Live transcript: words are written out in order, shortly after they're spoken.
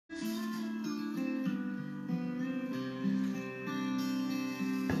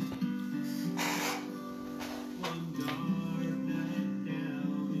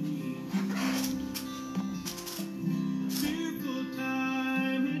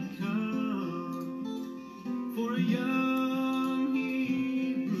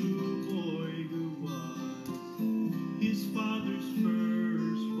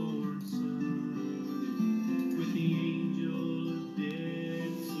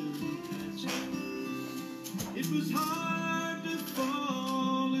It was hard to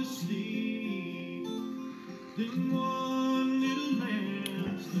fall asleep. Then one little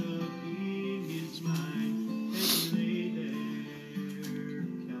lamb stuck in his mind as he lay there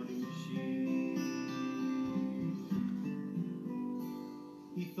counting the sheep.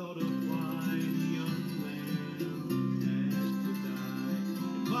 He thought of why the young lamb had to die,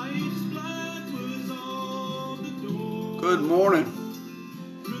 and why its blood was on the door. Good morning.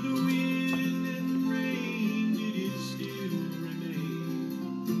 Through the wind and rain, did it still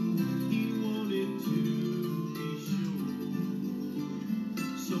remain? He wanted to be sure,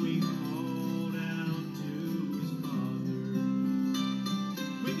 so he called out to his father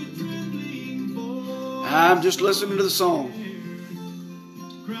with a trembling voice. I'm just listening to the song.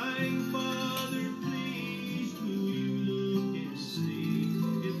 Crying, Father, please, will you look and see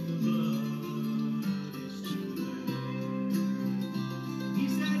if the blood is still there? He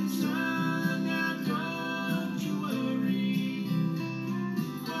said, son, now don't you worry,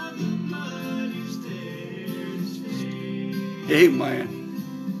 for the blood is there to stay. Amen.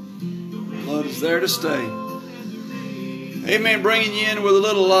 Blood is there to stay. Amen. Bringing you in with a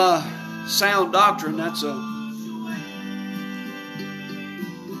little sound doctrine. That's a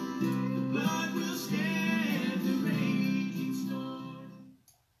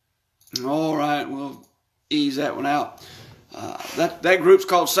all right. We'll ease that one out. That group's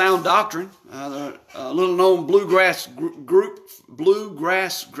called Sound Doctrine. They're a little known bluegrass group.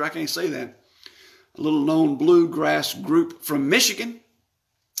 Bluegrass. I can't say that. A little known bluegrass group from Michigan.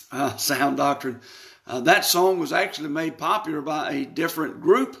 Sound Doctrine. That song was actually made popular by a different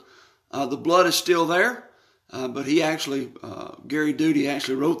group. The Blood is Still There. But he actually, Gary Duty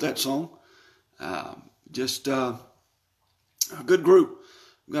actually wrote that song. Just a good group.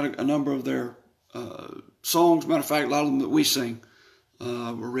 We've got a number of their songs. Matter of fact, a lot of them that we sing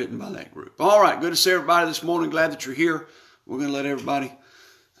were written by that group. All right, good to see everybody this morning. Glad that you're here. We're going to let everybody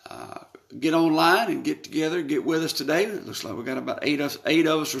get online and get together, get with us today. It looks like we got about eight of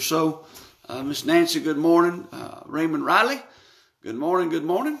us or so. Miss Nancy, good morning. Raymond Riley, good morning, good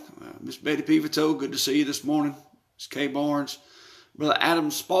morning. Miss Betty Pivotal, good to see you this morning. Miss Kay Barnes. Brother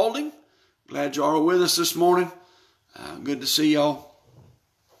Adam Spalding, glad you are with us this morning. Good to see y'all.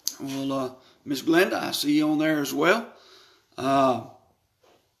 Well, Miss Glenda, I see you on there as well. Glad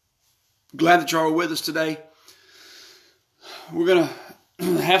that y'all are with us today. We're going to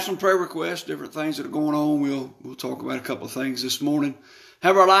have some prayer requests, different things that are going on. We'll talk about a couple of things this morning.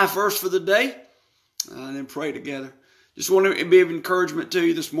 Have our life verse for the day, and then pray together. Just want to be of encouragement to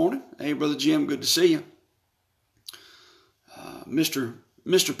you this morning. Hey, Brother Jim, good to see you. Mr.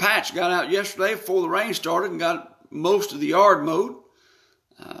 Patch got out yesterday before the rain started and got most of the yard mowed.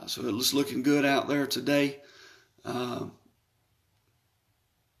 So it's looking good out there today. I'm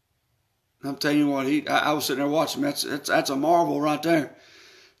telling you what, I was sitting there watching. That's a marvel right there.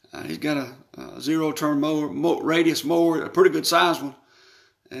 He's got a zero-turn radius mower, a pretty good size one.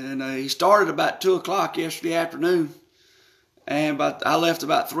 And he started about 2 o'clock yesterday afternoon. And I left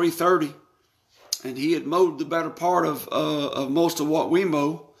about 3:30. And he had mowed the better part of most of what we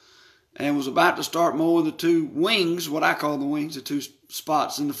mow. And was about to start mowing the two wings, what I call the wings, the two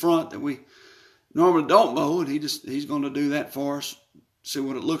spots in the front that we normally don't mow. And he's going to do that for us, see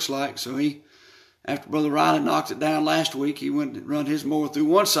what it looks like. So after Brother Riley knocked it down last week, he went and run his mower through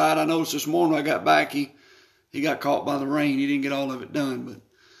one side. I noticed this morning when I got back, he got caught by the rain. He didn't get all of it done,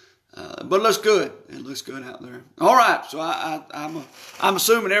 but it looks good. It looks good out there. All right, so I'm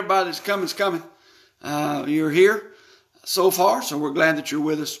assuming everybody that's coming's coming. You're here so far, so we're glad that you're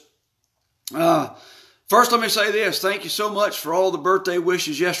with us. First, let me say this. Thank you so much for all the birthday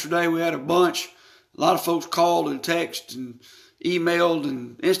wishes yesterday. We had a bunch. A lot of folks called and texted and emailed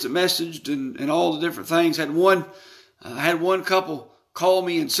and instant messaged and all the different things. I had one couple call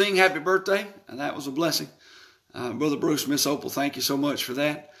me and sing happy birthday, and that was a blessing. Brother Bruce, Miss Opal, thank you so much for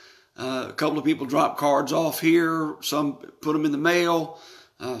that. A couple of people dropped cards off here. Some put them in the mail.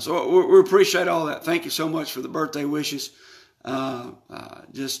 So we appreciate all that. Thank you so much for the birthday wishes.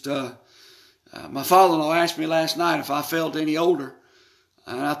 My father-in-law asked me last night if I felt any older.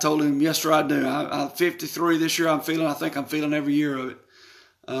 And I told him, yes, sir, I do. I'm 53 this year. I think I'm feeling every year of it.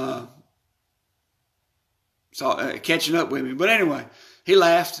 Catching up with me. But anyway, he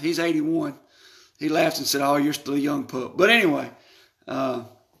laughed. He's 81. He laughed and said, oh, you're still a young pup. But anyway,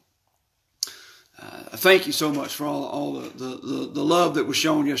 thank you so much for all the love that was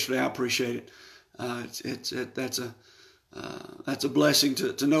shown yesterday. I appreciate it. That's a blessing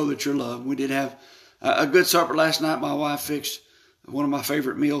to know that you're loved. We did have a good supper last night. My wife fixed one of my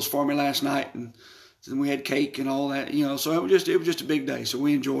favorite meals for me last night, and then we had cake and all that. So it was just a big day. So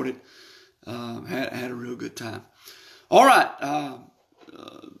we enjoyed it. had a real good time. All right,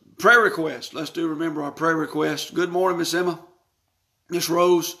 prayer request. Let's do remember our prayer request. Good morning, Miss Emma, Miss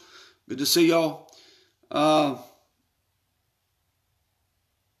Rose. Good to see y'all. I'm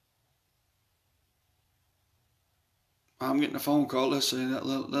getting a phone call. Let's see.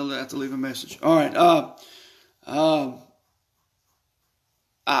 They'll have to leave a message. All right.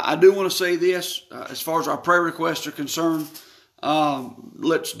 I do want to say this as far as our prayer requests are concerned.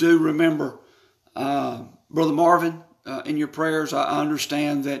 Let's do remember Brother Marvin in your prayers. I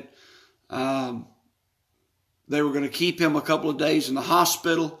understand that they were going to keep him a couple of days in the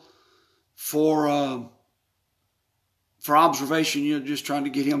hospital for observation. Just trying to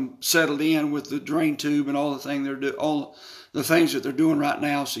get him settled in with the drain tube and all the things that they're doing right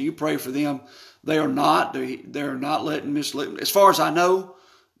now. So you pray for them. They are not letting Miss Lisa, as far as I know,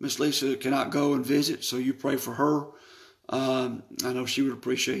 Miss Lisa cannot go and visit. So you pray for her. I know she would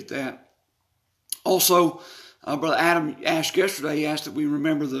appreciate that. Also, Brother Adam asked yesterday. He asked that we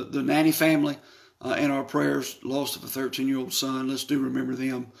remember the Nanny family in our prayers. Loss of a 13-year-old son. Let's do remember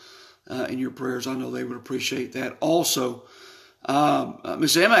them in your prayers. I know they would appreciate that. Also,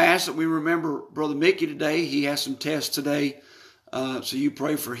 Miss Emma asked that we remember Brother Mickey today. He has some tests today, so you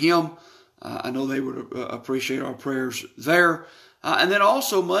pray for him. I know they would appreciate our prayers there. And then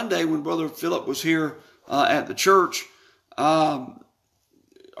also Monday when Brother Philip was here at the church, our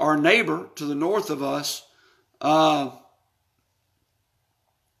neighbor to the north of us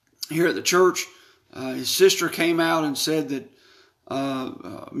here at the church, his sister came out and said that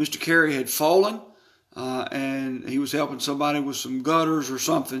Mr. Carey had fallen, and he was helping somebody with some gutters or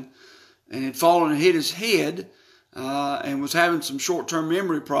something, and had fallen and hit his head, and was having some short-term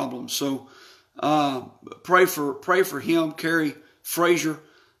memory problems. So pray for him, Carey Frazier.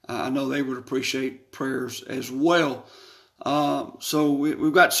 I know they would appreciate prayers as well. So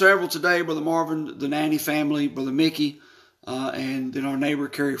we've got several today: Brother Marvin, the Nanny family, Brother Mickey, and then our neighbor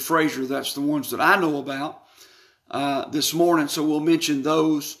Carey Frazier. That's the ones that I know about this morning. So we'll mention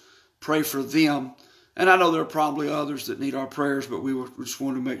those, pray for them. And I know there are probably others that need our prayers, but we just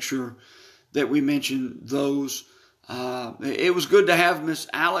want to make sure that we mention those. It was good to have Miss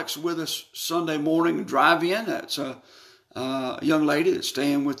Alex with us Sunday morning and drive in. That's a young lady that's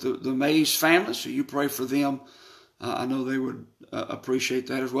staying with the Mays family, so you pray for them. I know they would appreciate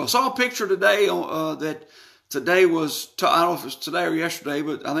that as well. Saw a picture today that today was, I don't know if it's today or yesterday,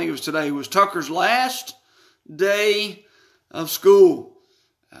 but I think it was today, was Tucker's last day of school.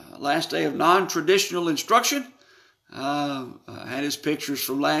 Last day of non-traditional instruction. Had his pictures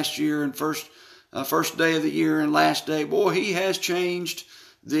from last year and first day of the year and last day. Boy, he has changed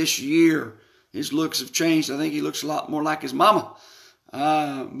this year. His looks have changed. I think he looks a lot more like his mama.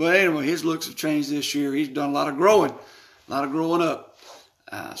 But anyway, his looks have changed this year. He's done a lot of growing up.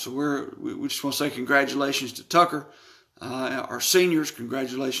 So we just want to say congratulations to Tucker. Our seniors,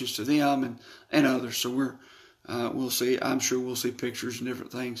 congratulations to them and others. So we'll see. I'm sure we'll see pictures and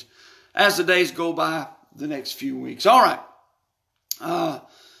different things as the days go by the next few weeks. All right.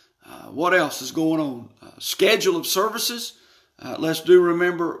 What else is going on? Schedule of services. Let's do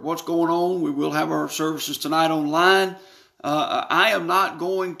remember what's going on. We will have our services tonight online. I am not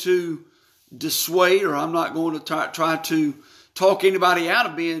going to dissuade, or I'm not going to try to talk anybody out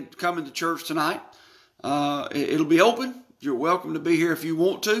of coming to church tonight. It'll be open. You're welcome to be here if you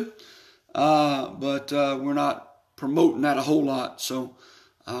want to. But we're not promoting that a whole lot. So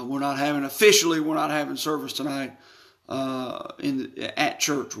we're not having service tonight at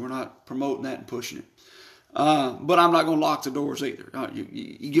church. We're not promoting that and pushing it. But I'm not going to lock the doors either.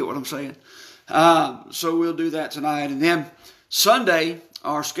 You get what I'm saying? So we'll do that tonight. And then Sunday,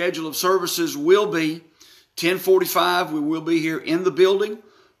 our schedule of services will be 10:45. We will be here in the building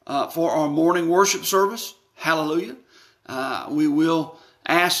for our morning worship service. Hallelujah. We'll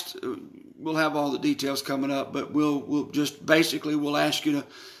have all the details coming up, but we'll ask you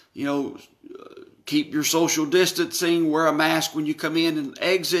to, keep your social distancing, wear a mask when you come in and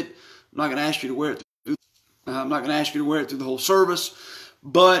exit. I'm not going to ask you to wear it. I'm not going to ask you to wear it through the whole service,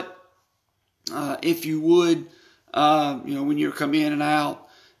 but if you would, when you come in and out,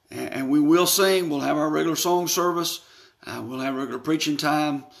 and we will sing, we'll have our regular song service, we'll have regular preaching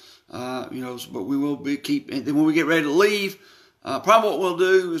time, but we will and then when we get ready to leave, probably what we'll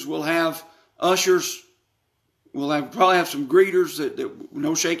do is we'll have ushers. We'll probably have some greeters that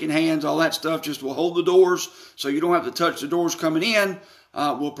no shaking hands, all that stuff. Just we'll hold the doors so you don't have to touch the doors coming in.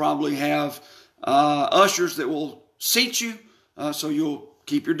 We'll probably have ushers that will seat you, so you'll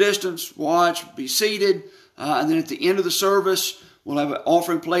keep your distance, watch, be seated, and then at the end of the service, we'll have an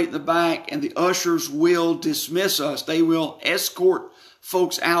offering plate in the back, and the ushers will dismiss us. They will escort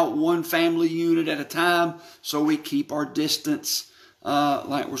folks out one family unit at a time, so we keep our distance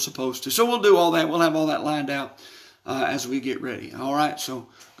like we're supposed to. So we'll do all that. We'll have all that lined out as we get ready. All right. So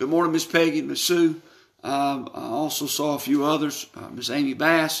good morning, Miss Peggy and Miss Sue. I also saw a few others, Miss Amy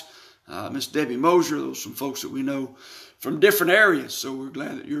Bass, Miss Debbie Mosier. Those are some folks that we know from different areas. So we're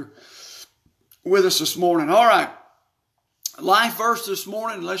glad that you're with us this morning. All right. Life verse this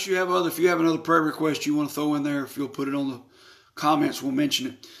morning, unless you have if you have another prayer request you want to throw in there, if you'll put it on the comments, we'll mention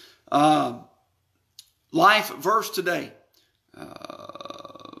it. Life verse today.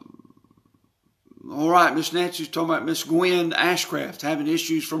 All right, Miss Nancy's talking about Miss Gwen Ashcraft having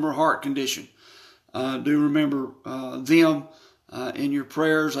issues from her heart condition. Do remember them in your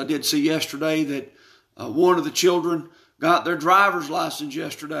prayers. I did see yesterday that one of the children got their driver's license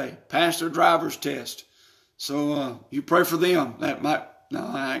yesterday, passed their driver's test. So you pray for them. That might, no,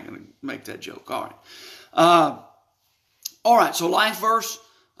 I ain't going to make that joke. All right, so life verse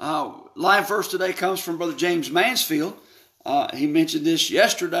today comes from Brother James Mansfield. He mentioned this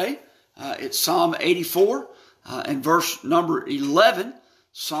yesterday. It's Psalm 84 and verse number 11.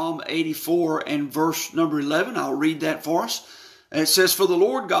 Psalm 84 and verse number 11. I'll read that for us. It says, "For the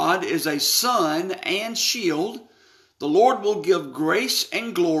Lord God is a sun and shield. The Lord will give grace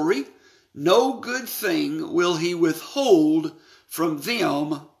and glory. No good thing will he withhold from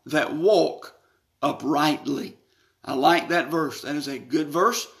them that walk uprightly." I like that verse. That is a good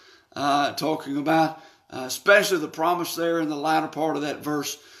verse, talking about especially the promise there in the latter part of that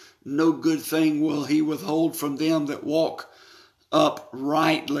verse. No good thing will he withhold from them that walk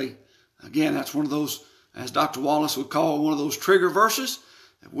uprightly. Again, that's one of those, as Dr. Wallace would call, one of those trigger verses.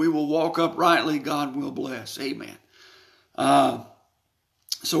 If we will walk uprightly, God will bless. Amen.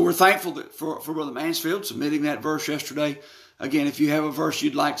 So we're thankful for Brother Mansfield submitting that verse yesterday. Again, if you have a verse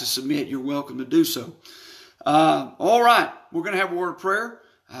you'd like to submit, you're welcome to do so. All right, we're going to have a word of prayer.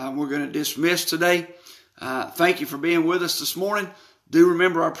 We're going to dismiss today. Thank you for being with us this morning. Do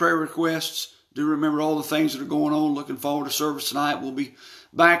remember our prayer requests. Do remember all the things that are going on. Looking forward to service tonight. We'll be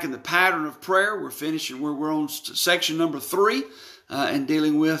back in the pattern of prayer. We're finishing where we're on section number 3 and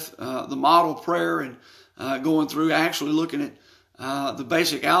dealing with the model prayer and going through actually looking at the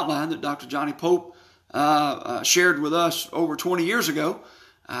basic outline that Dr. Johnny Pope shared with us over 20 years ago,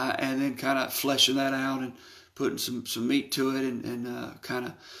 and then kind of fleshing that out and putting some meat to it and kind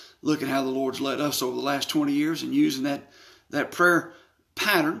of looking how the Lord's led us over the last 20 years and using that prayer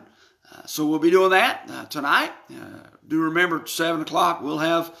pattern. So we'll be doing that tonight. Do remember at 7 o'clock we'll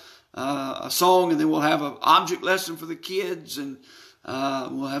have a song, and then we'll have an object lesson for the kids, and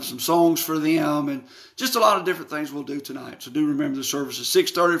we'll have some songs for them, and just a lot of different things we'll do tonight. So do remember the service is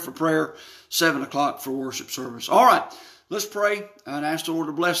 6:30 for prayer, 7 o'clock for worship service. All right, let's pray and ask the Lord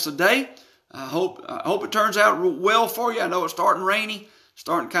to bless the day. I hope it turns out well for you. I know it's starting rainy,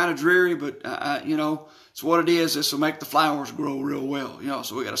 starting kind of dreary, but it's what it is. This will make the flowers grow real well.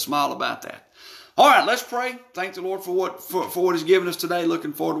 So we got to smile about that. All right, let's pray. Thank the Lord for what He's given us today.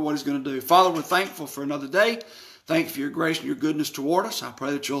 Looking forward to what He's going to do. Father, we're thankful for another day. Thank you for your grace and your goodness toward us. I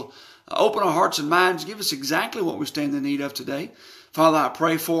pray that you'll open our hearts and minds, give us exactly what we stand in need of today. Father, I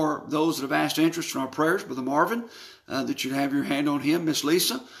pray for those that have asked interest in our prayers, Brother Marvin, that you'd have your hand on him, Miss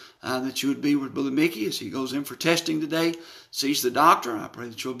Lisa, that you would be with Brother Mickey as he goes in for testing today, sees the doctor. I pray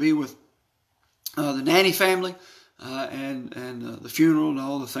that you'll be with the Nanny family and the funeral and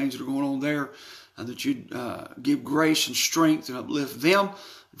all the things that are going on there, that you'd give grace and strength and uplift them.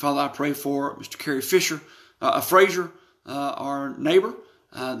 And Father, I pray for Mr. Kerry Frazier, our neighbor,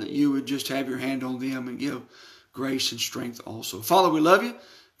 that you would just have your hand on them and give grace and strength also. Father, we love you.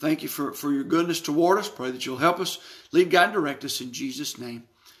 Thank you for your goodness toward us. Pray that you'll help us, lead, guide, and direct us in Jesus' name.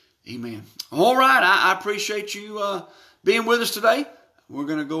 Amen. All right, I appreciate you being with us today. We're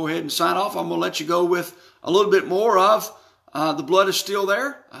going to go ahead and sign off. I'm going to let you go with a little bit more of The Blood is Still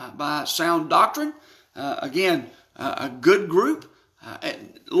There by Sound Doctrine. Again, a good group. A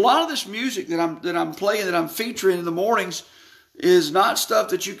lot of this music that I'm playing, that I'm featuring in the mornings, is not stuff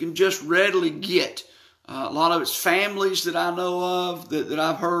that you can just readily get. A lot of it's families that I know of that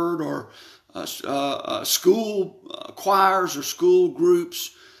I've heard, or school choirs or school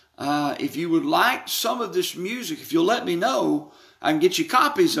groups. If you would like some of this music, if you'll let me know, I can get you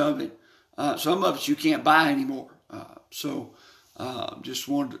copies of it. Some of it you can't buy anymore. Just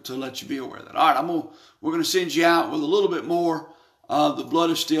wanted to let you be aware of that. All right, we're going to send you out with a little bit more of The Blood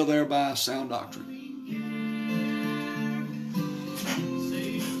is Still There by Sound Doctrine.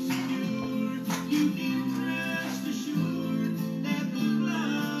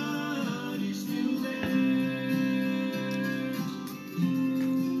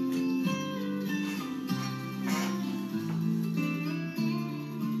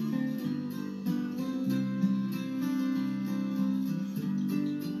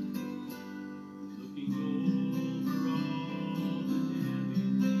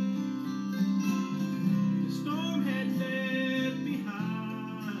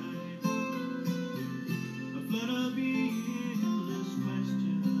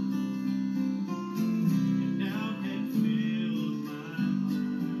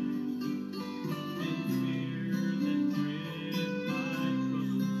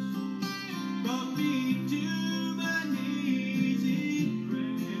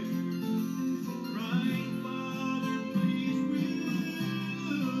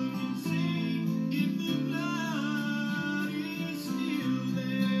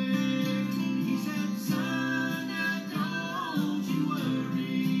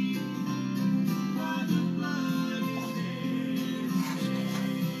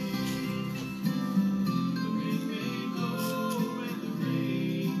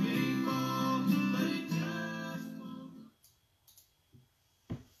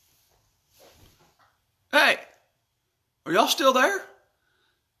 Are y'all still there?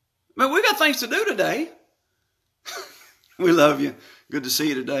 Man, we got things to do today. We love you. Good to see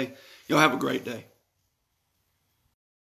you today. Y'all have a great day.